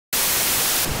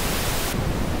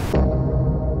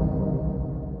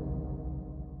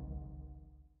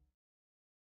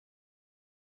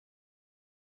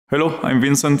Hello, I'm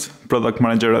Vincent, product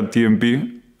manager at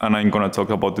DNB, and I'm going to talk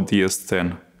about the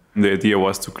DS10. The idea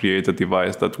was to create a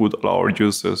device that would allow our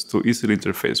users to easily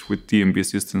interface with DNB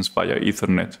systems via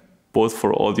Ethernet, both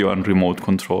for audio and remote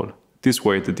control. This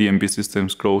way, the DNB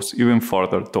systems grows even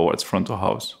further towards front of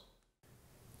house.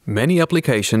 Many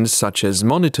applications, such as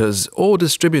monitors or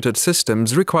distributed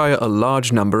systems, require a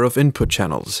large number of input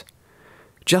channels.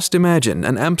 Just imagine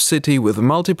an amp city with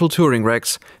multiple touring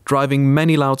racks driving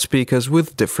many loudspeakers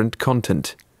with different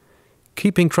content.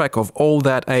 Keeping track of all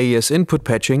that AES input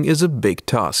patching is a big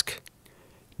task.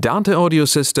 Dante audio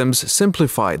systems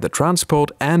simplify the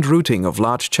transport and routing of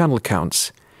large channel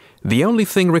counts. The only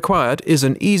thing required is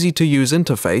an easy-to-use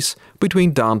interface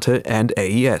between Dante and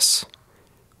AES.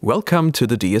 Welcome to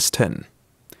the DS10.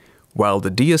 While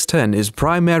the DS10 is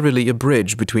primarily a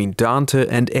bridge between Dante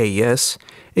and AES,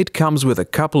 it comes with a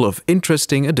couple of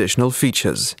interesting additional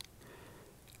features.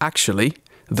 Actually,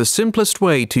 the simplest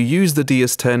way to use the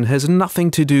DS10 has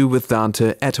nothing to do with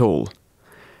Dante at all.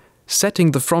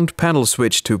 Setting the front panel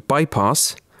switch to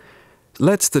bypass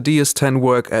lets the DS10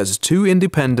 work as two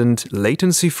independent,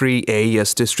 latency-free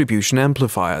AES distribution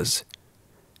amplifiers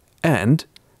and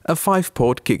a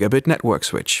 5-port gigabit network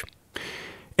switch.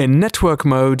 In network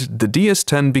mode, the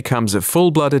DS10 becomes a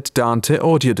full-blooded Dante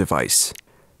audio device.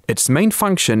 Its main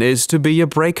function is to be a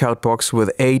breakout box with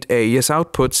 8 AES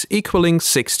outputs equaling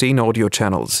 16 audio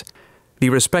channels. The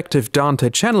respective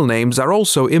Dante channel names are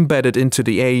also embedded into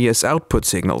the AES output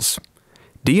signals.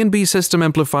 DNB system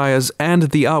amplifiers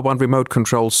and the R1 remote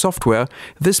control software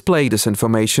display this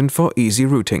information for easy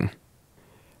routing.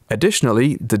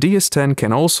 Additionally, the DS10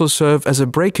 can also serve as a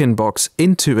break-in box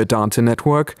into a Dante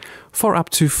network for up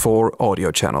to 4 audio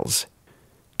channels.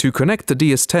 To connect the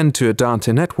DS10 to a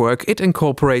Dante network, it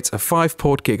incorporates a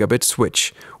 5-port gigabit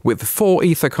switch with 4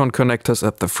 Ethercon connectors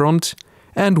at the front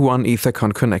and 1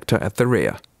 Ethercon connector at the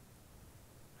rear.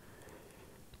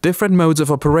 Different modes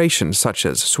of operation, such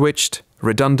as switched,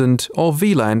 redundant or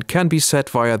VLAN, can be set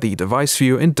via the device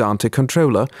view in Dante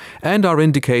controller and are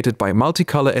indicated by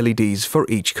multicolor LEDs for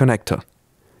each connector.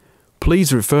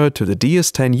 Please refer to the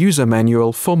DS10 user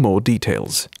manual for more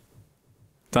details.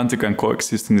 Dante can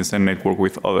coexist in the same network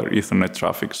with other Ethernet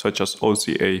traffic, such as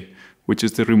OCA, which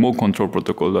is the remote control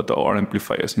protocol that our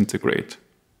amplifiers integrate.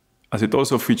 As it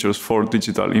also features 4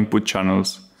 digital input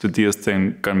channels, the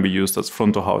DS10 can be used as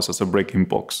front of house as a break-in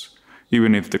box,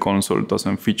 even if the console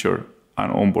doesn't feature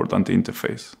an onboard Dante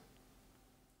interface.